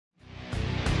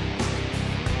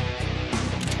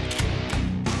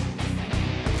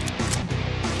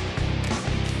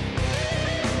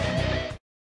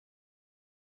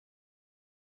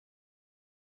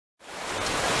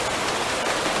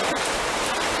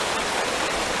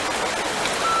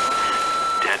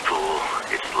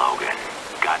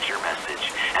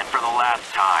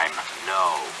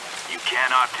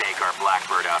not take our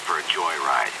Blackbird out for a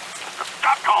joyride?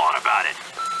 Stop calling about it!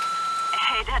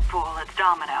 Hey, Deadpool, it's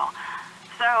Domino.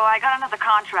 So, I got another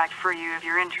contract for you if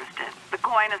you're interested. The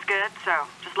coin is good, so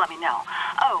just let me know.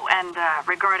 Oh, and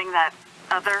regarding that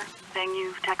other thing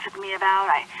you texted me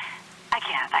about, I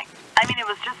can't. I mean, it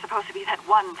was just supposed to be that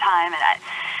one time, and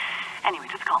anyway,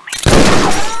 just call me.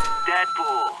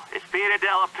 Deadpool, it's Peter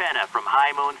Della Penna from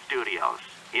High Moon Studios.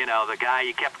 You know, the guy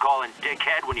you kept calling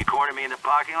dickhead when you cornered me in the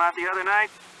parking lot the other night?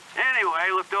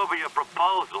 Anyway, looked over your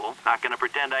proposal. Not gonna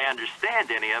pretend I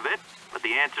understand any of it, but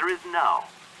the answer is no.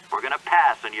 We're gonna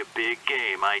pass on your big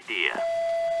game idea.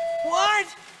 What?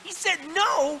 He said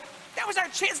no? That was our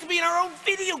chance to be in our own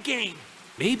video game.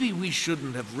 Maybe we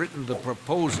shouldn't have written the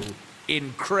proposal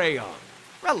in crayon.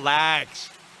 Relax.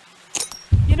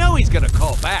 You know he's gonna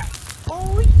call back.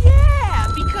 Oh,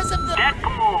 yeah, because of the...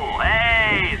 Deadpool!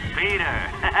 Hey, it's Peter.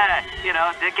 You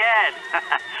know, dickhead.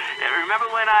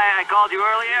 Remember when I called you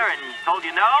earlier and told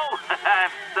you no?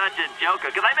 I'm such a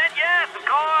joker, because I meant yes, of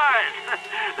course!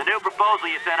 The new proposal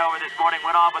you sent over this morning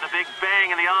went off with a big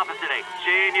bang in the office today.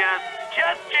 Genius.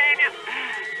 Just genius.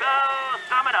 So,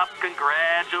 sum it up,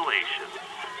 congratulations.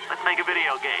 Let's make a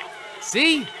video game.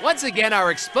 See? Once again,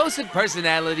 our explosive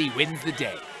personality wins the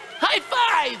day. High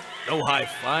five! No high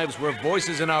fives, we're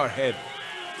voices in our head.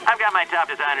 I've got my top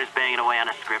designers banging away on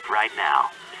a script right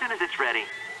now. As soon as it's ready,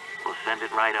 we'll send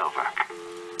it right over.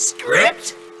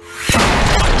 Script?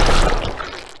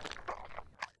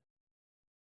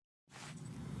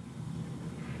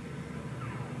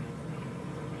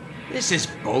 This is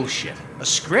bullshit. A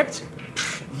script?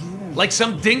 Like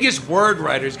some dingus word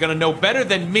writer's gonna know better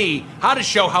than me how to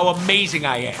show how amazing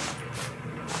I am.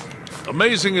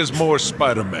 Amazing is more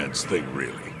Spider-Man's thing,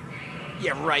 really.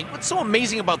 Yeah, right. What's so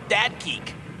amazing about that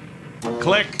geek?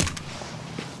 Click.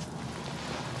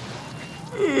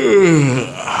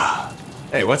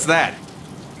 Hey, what's that?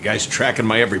 You guys tracking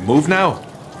my every move now?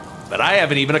 But I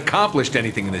haven't even accomplished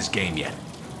anything in this game yet.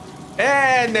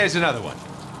 And there's another one.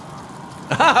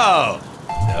 Oh!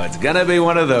 So it's gonna be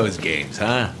one of those games,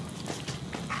 huh?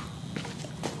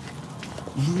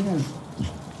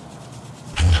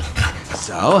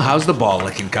 So, how's the ball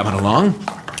licking coming along?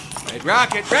 Red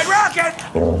Rocket! Red Rocket!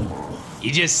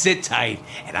 You just sit tight,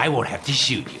 and I won't have to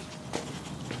shoot you.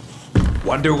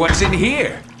 Wonder what's in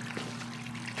here?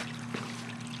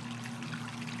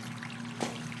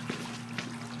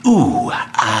 Ooh,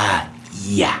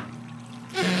 yeah.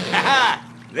 Haha!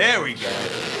 There we go.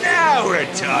 Now we're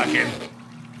talking.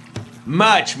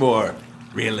 Much more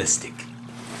realistic.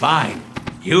 Fine.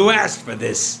 You asked for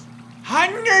this.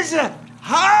 Hundreds of...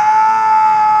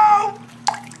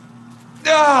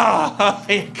 Oh,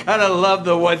 you gotta love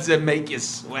the ones that make you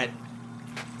sweat.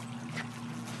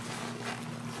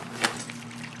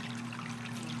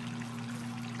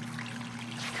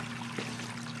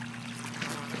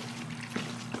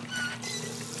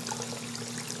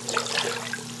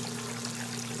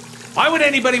 Why would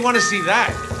anybody want to see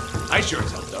that? I sure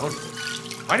as hell don't.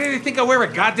 Why do they think I wear a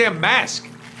goddamn mask?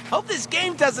 Hope this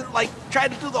game doesn't, like, try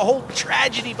to do the whole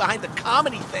tragedy behind the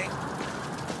comedy thing.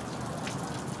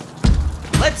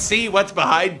 Let's see what's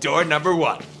behind door number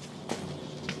 1.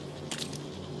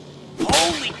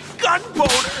 Holy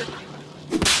gunboater!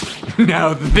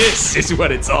 Now this is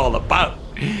what it's all about.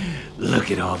 Look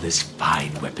at all this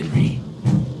fine weaponry.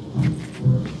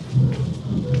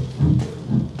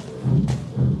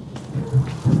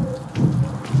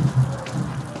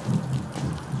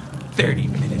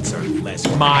 $30 or less,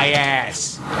 my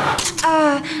ass.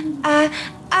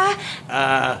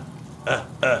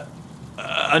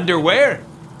 Underwear?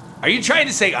 Are you trying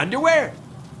to say underwear?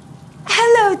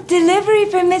 Hello, delivery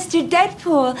for Mr.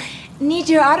 Deadpool. Need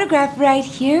your autograph right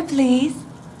here, please.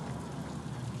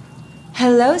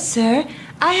 Hello, sir.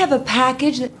 I have a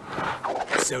package that...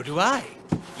 So do I.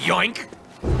 Yoink!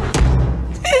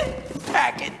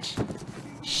 Package.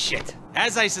 Shit,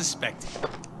 as I suspected.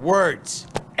 Words.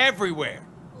 Everywhere.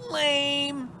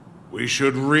 Lame. We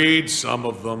should read some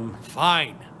of them.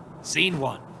 Fine. Scene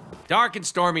 1. Dark and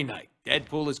stormy night.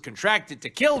 Deadpool is contracted to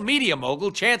kill media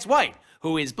mogul Chance White,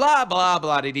 who is blah blah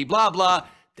blah dee blah blah.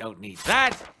 Don't need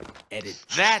that. Edit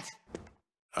that.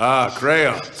 Ah,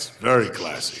 crayons. Very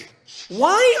classy.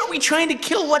 Why are we trying to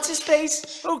kill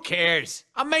what's-his-face? Who cares?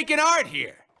 I'm making art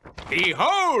here.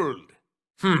 Behold!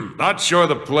 Not sure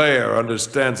the player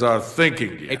understands our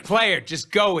thinking Hey, yet. player, just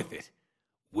go with it.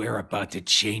 We're about to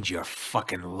change your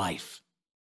fucking life.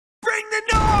 Bring the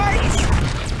noise!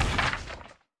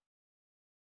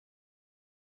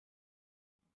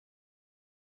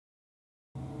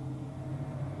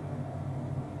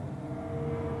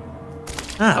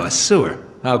 Ah, a sewer.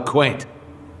 How quaint.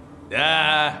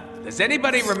 Does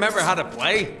anybody remember how to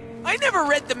play? I never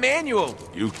read the manual.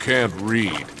 You can't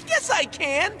read. Yes, I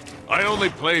can. I only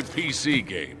play PC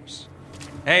games.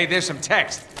 Hey, there's some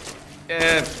text.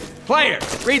 Player,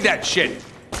 read that shit.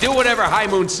 Do whatever High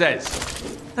Moon says.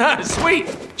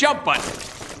 Sweet! Jump button.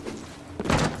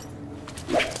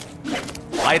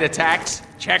 Light attacks,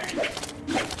 check.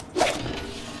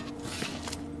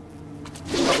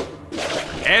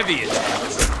 Heavy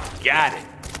attacks, got it.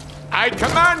 I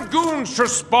command goons to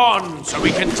spawn so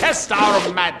we can test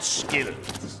our mad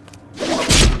skills.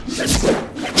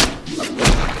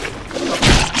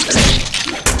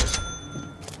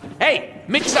 Hey,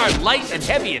 mix our light and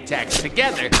heavy attacks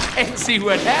together and see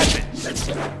what happens.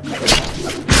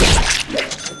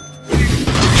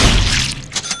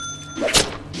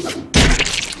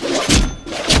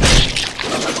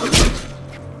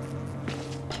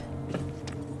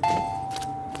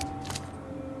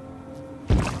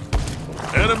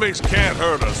 Enemies can't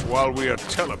hurt us while we are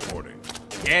teleporting.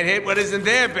 Can't hit what isn't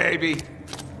there, baby.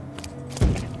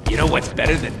 You know what's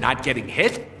better than not getting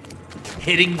hit?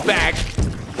 Hitting back.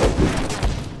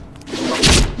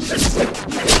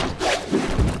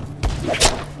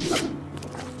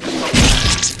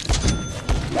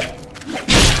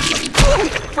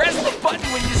 Press the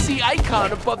button when you see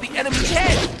icon above the enemy's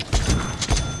head.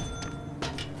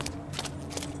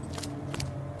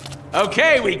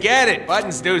 Okay, we get it.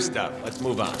 Buttons do stuff. Let's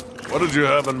move on. What did you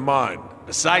have in mind?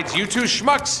 Besides you two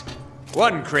schmucks,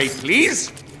 one crate, please.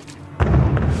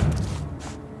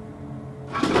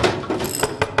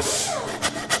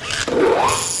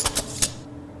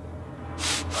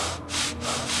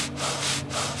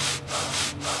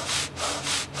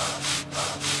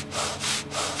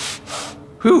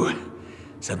 Whew.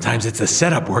 Sometimes it's the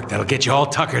setup work that'll get you all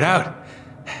tuckered out.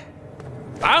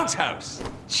 Bounce house.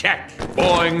 Check.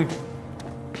 Boing.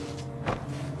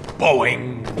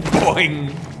 Boing.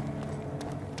 Boing.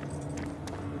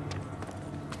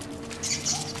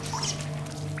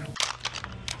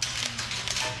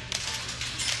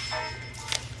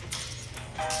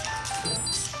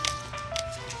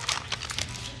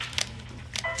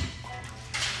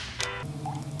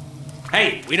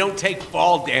 Hey, we don't take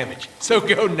fall damage, so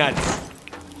go nuts.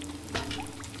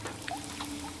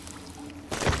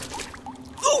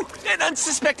 Ooh, an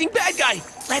unsuspecting bad guy.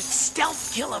 Let's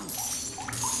stealth kill him.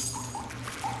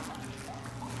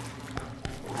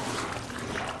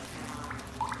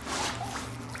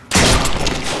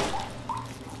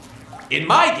 In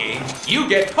my game, you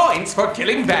get points for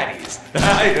killing baddies.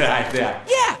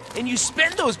 Yeah, and you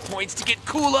spend those points to get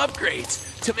cool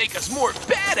upgrades to make us more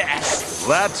badass.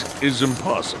 That is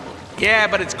impossible. Yeah,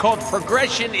 but it's called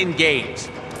progression in games.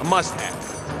 A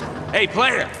must-have. Hey,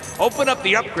 player, open up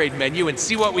the upgrade menu and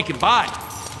see what we can buy.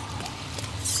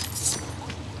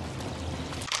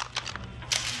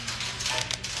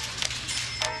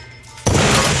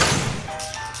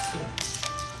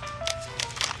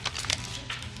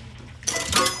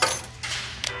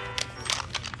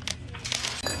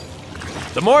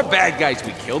 The more bad guys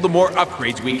we kill, the more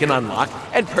upgrades we can unlock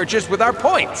and purchase with our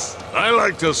points. I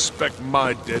like to spec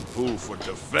my Deadpool for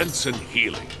defense and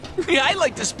healing. Yeah, I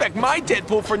like to spec my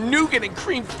Deadpool for nougat and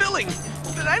cream filling,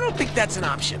 but I don't think that's an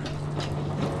option.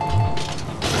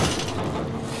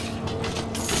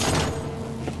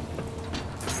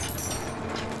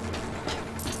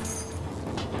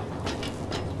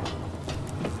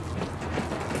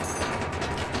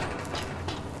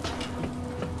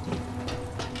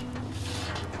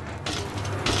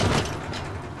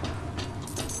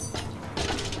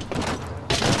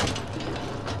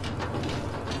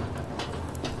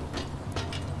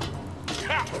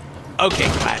 Okay,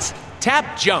 class.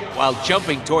 Tap jump while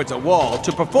jumping towards a wall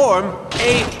to perform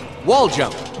a wall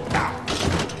jump.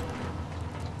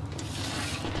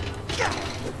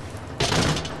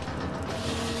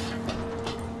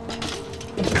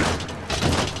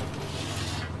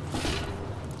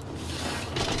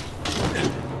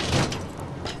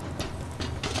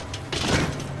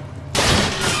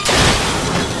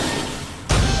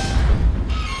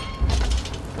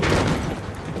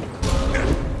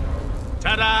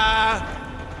 Ta-da!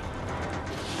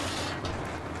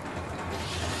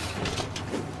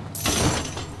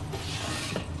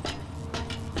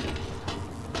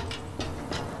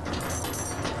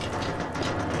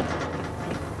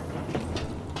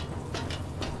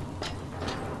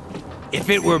 If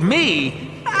it were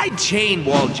me, I'd chain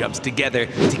wall jumps together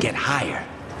to get higher.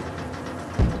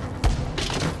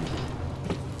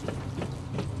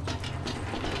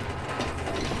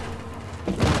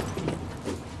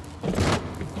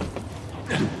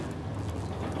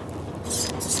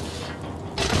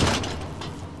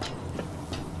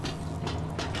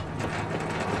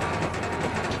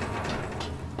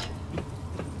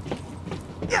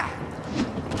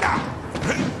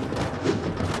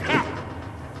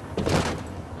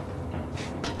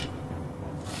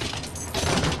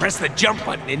 Press the jump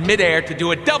button in midair to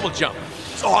do a double jump.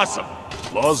 It's awesome.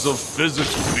 Laws of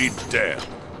physics be damned.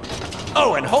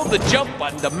 Oh, and hold the jump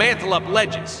button to mantle up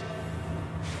ledges.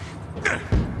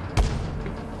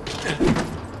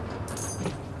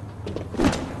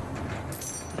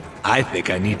 I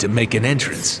think I need to make an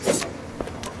entrance.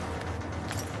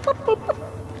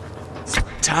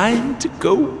 Time to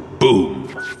go boom.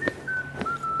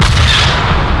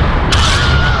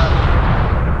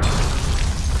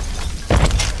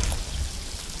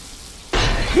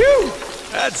 Phew!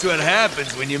 That's what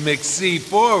happens when you mix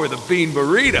C4 with a bean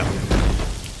burrito.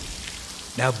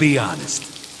 Now be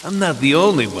honest. I'm not the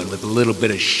only one with a little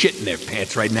bit of shit in their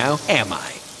pants right now, am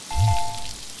I?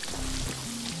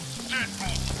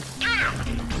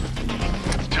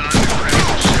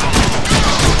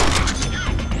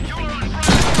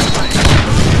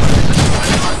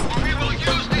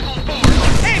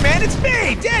 Hey man, it's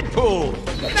me, Deadpool!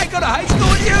 Didn't I go to high school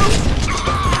with you?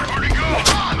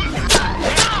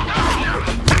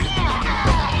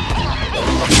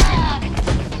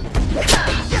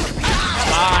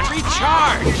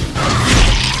 Recharge!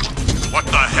 What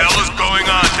the hell is going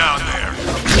on down there?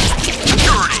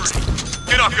 Security!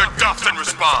 Get off your duffs and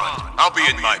respond. I'll be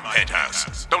in my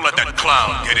penthouse. Don't let that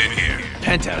clown get in here.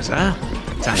 Penthouse, huh?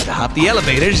 Time to hop the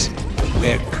elevators.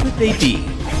 Where could they be?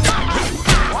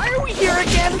 Why are we here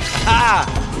again? Ah,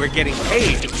 we're getting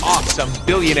paid off some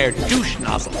billionaire douche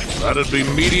nozzle. That'd be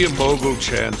media mogul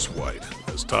Chance White.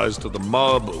 Has ties to the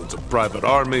mob, owns a private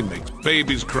army, makes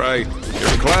babies cry.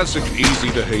 Your classic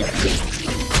easy-to-hate douche.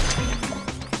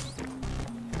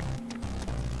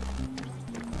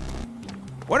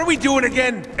 What are we doing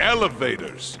again?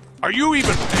 Elevators. Are you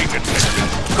even paying attention?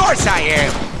 Of course I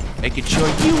am! Making sure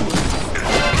you...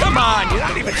 Come on, you're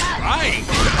not even trying!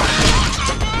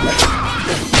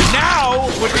 Now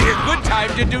would be a good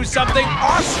time to do something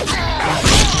awesome!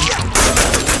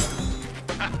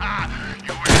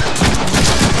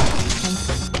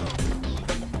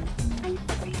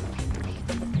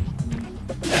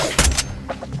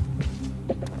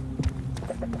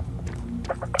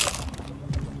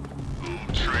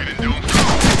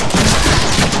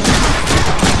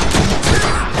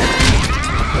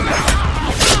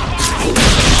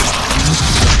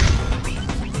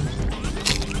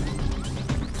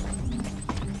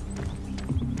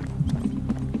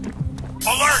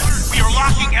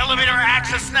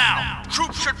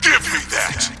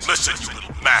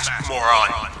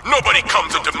 Nobody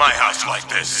comes into my house like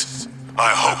this. I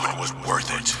hope it was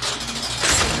worth it.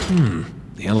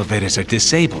 The elevators are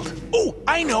disabled. Oh,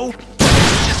 I know!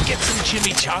 Just get some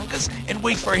chimichangas and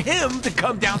wait for him to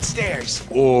come downstairs.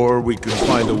 Or we can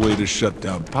find a way to shut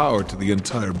down power to the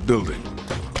entire building.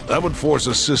 That would force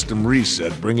a system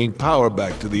reset, bringing power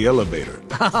back to the elevator.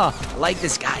 Haha, like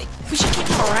this guy. We should keep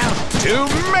him around. To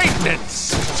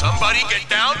maintenance! Somebody get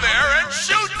down there and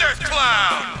shoot this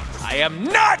clown! I am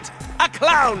not a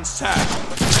clown, sir!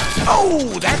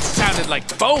 Oh, that sounded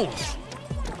like bones!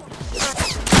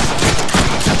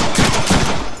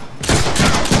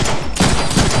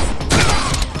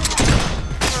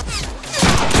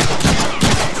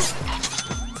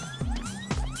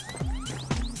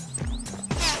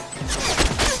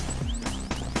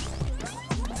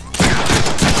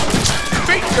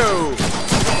 Bingo!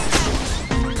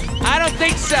 I don't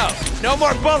think so. No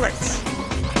more bullets.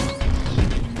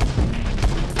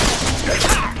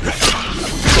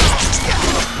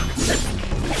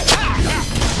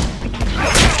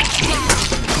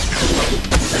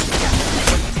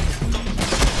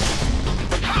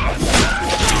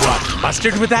 What,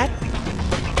 mustard with that?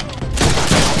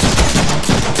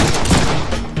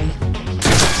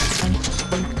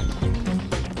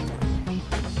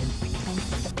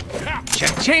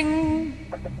 Cha-ching!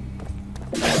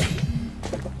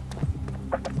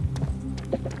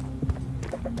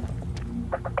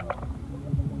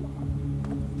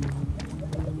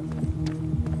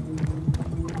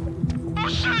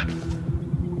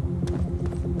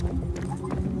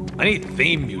 I need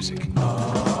theme music.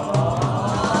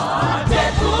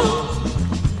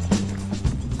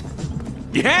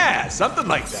 Yeah, something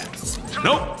like that.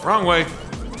 Nope, wrong way.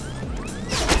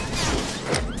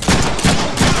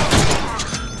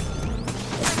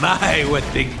 My, what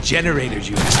big generators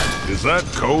you have. Is that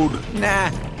code?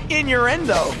 Nah,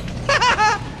 innuendo.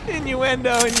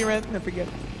 Innuendo, I forget.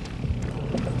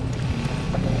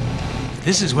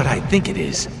 This is what I think it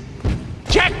is.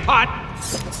 Jackpot!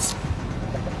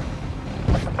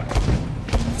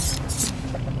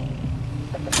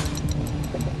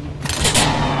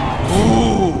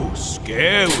 Ooh,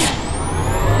 scary.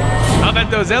 I'll bet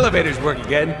those elevators work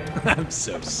again. I'm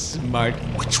so smart.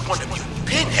 Which one of you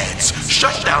pinheads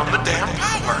shut down the damn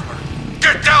power?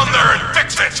 Get down down there and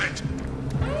fix it!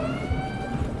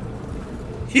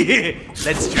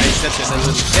 Let's try something a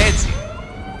little fancy.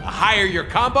 The higher your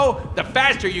combo, the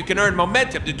faster you can earn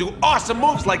momentum to do awesome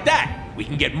moves like that. We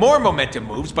can get more momentum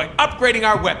moves by upgrading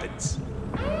our weapons.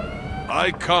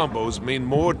 High combos mean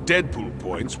more Deadpool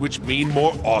points, which mean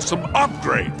more awesome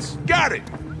upgrades. Got it!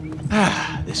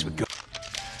 This would go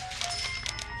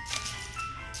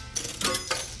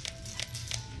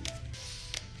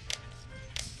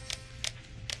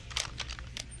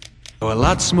a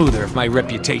lot smoother if my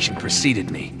reputation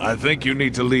preceded me. I think you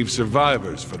need to leave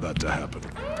survivors for that to happen.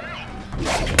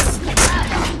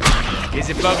 Is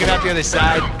it bugging up the other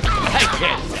side? I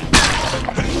can't.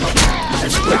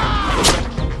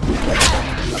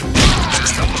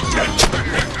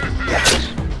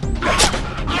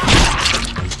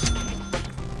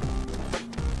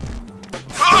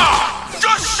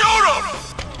 Just shoot him!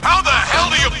 How the hell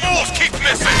do you fools keep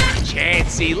missing?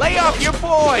 Chansey, lay off your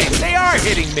boys. They are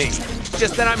hitting me. It's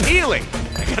just that I'm healing.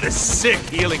 I got a sick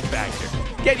healing factor.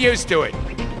 Get used to it.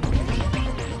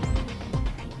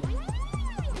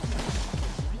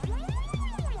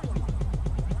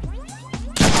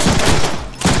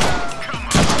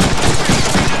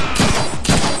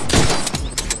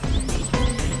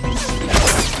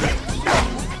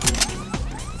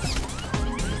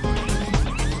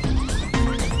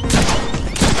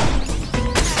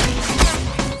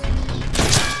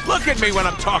 Look at me when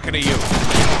I'm talking to you.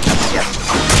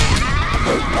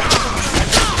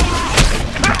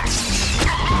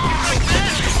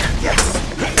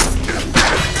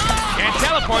 Can't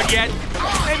teleport yet.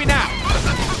 Maybe now.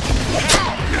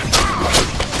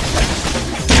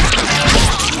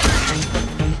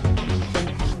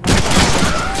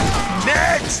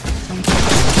 Next!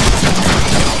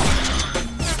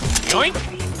 Yoink!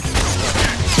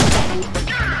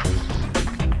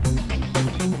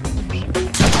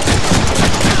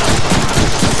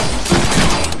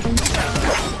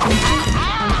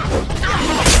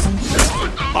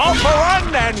 All for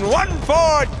one and one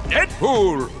for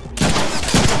Deadpool!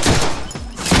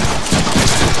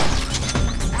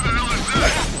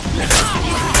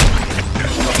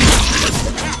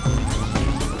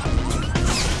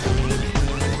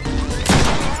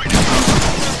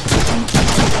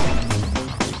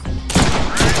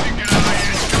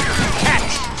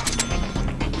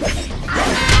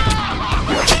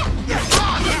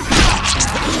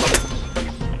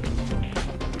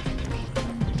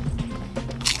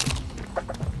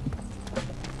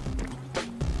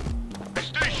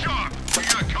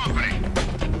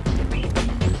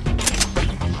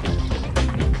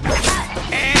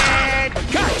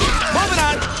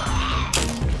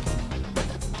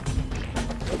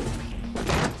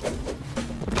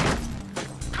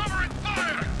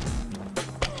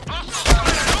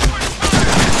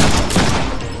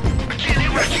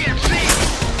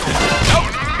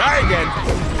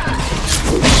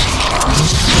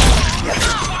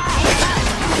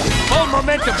 Full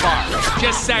momentum bar.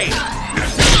 Just saying.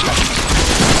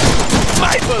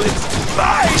 My bullets.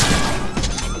 Mine.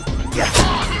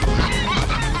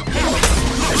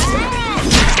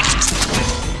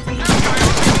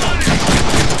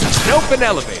 An open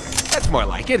elevator. That's more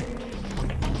like it.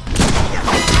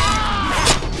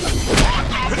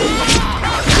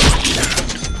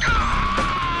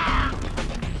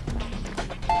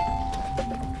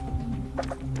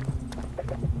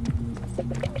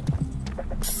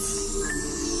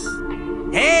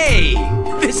 Hey,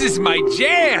 this is my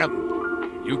jam.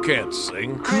 You can't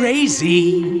sing.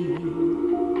 Crazy.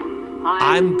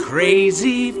 I'm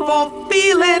crazy for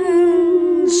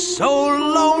feeling so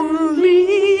lonely.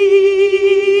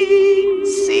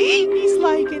 See, he's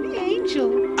like an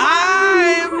angel.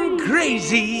 I'm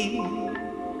crazy.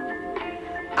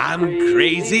 I'm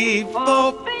crazy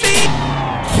for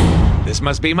feeling. This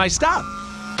must be my stop.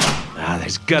 Ah,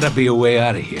 there's gotta be a way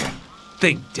out of here.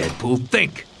 Think, Deadpool,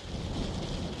 think.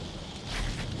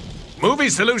 Movie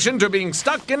solution to being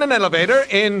stuck in an elevator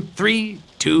in 3,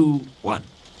 2, 1.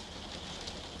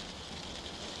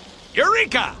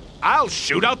 Eureka! I'll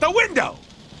shoot out the window!